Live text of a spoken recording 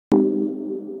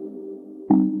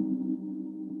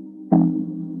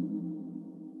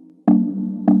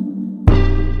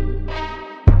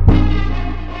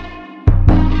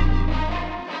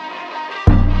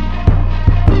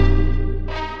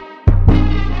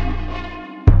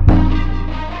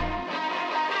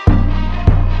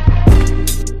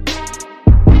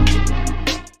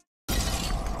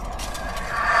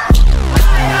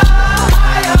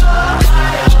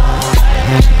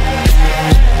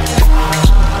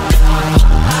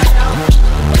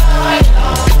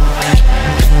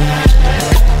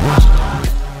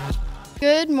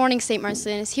morning, St.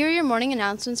 Marcellinus. Here are your morning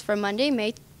announcements for Monday,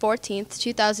 May 14th,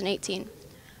 2018.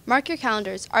 Mark your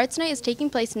calendars. Arts Night is taking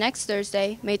place next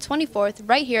Thursday, May 24th,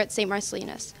 right here at St.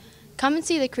 Marcellinus. Come and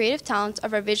see the creative talents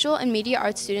of our visual and media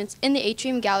arts students in the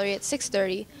Atrium Gallery at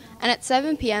 6:30, and at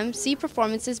 7 p.m. see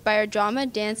performances by our drama,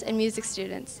 dance, and music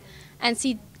students, and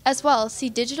see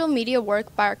digital media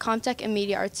work by our Comtech and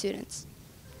media arts students.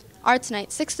 Arts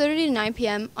Night, 6:30 to 9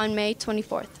 p.m. on May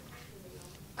 24th.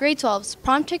 Grade 12s,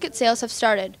 prom ticket sales have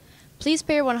started. Please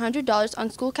pay your $100 on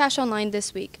School Cash Online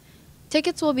this week.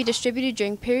 Tickets will be distributed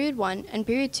during Period 1 and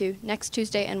Period 2 next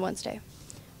Tuesday and Wednesday.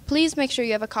 Please make sure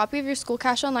you have a copy of your School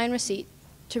Cash Online receipt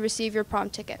to receive your prom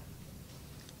ticket.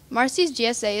 Marcy's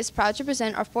GSA is proud to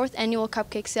present our 4th annual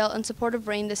cupcake sale in support of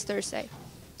RAIN this Thursday.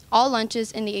 All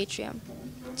lunches in the atrium.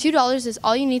 $2 is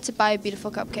all you need to buy a beautiful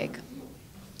cupcake.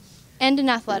 And in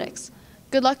athletics,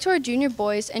 good luck to our junior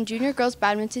boys and junior girls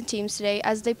badminton teams today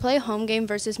as they play a home game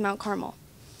versus Mount Carmel.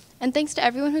 And thanks to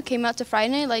everyone who came out to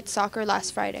Friday Night Lights soccer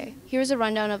last Friday. Here's a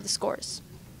rundown of the scores.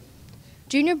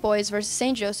 Junior boys versus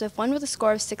St. Joseph won with a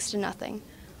score of 6-0.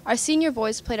 Our senior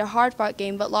boys played a hard-fought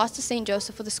game but lost to St.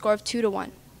 Joseph with a score of 2-1.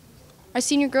 Our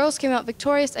senior girls came out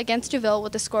victorious against DeVille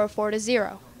with a score of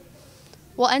 4-0.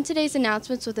 We'll end today's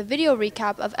announcements with a video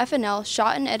recap of FNL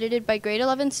shot and edited by grade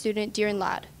 11 student Deeren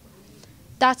Ladd.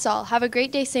 That's all. Have a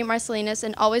great day, St. Marcellinus,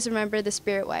 and always remember the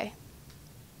Spirit Way.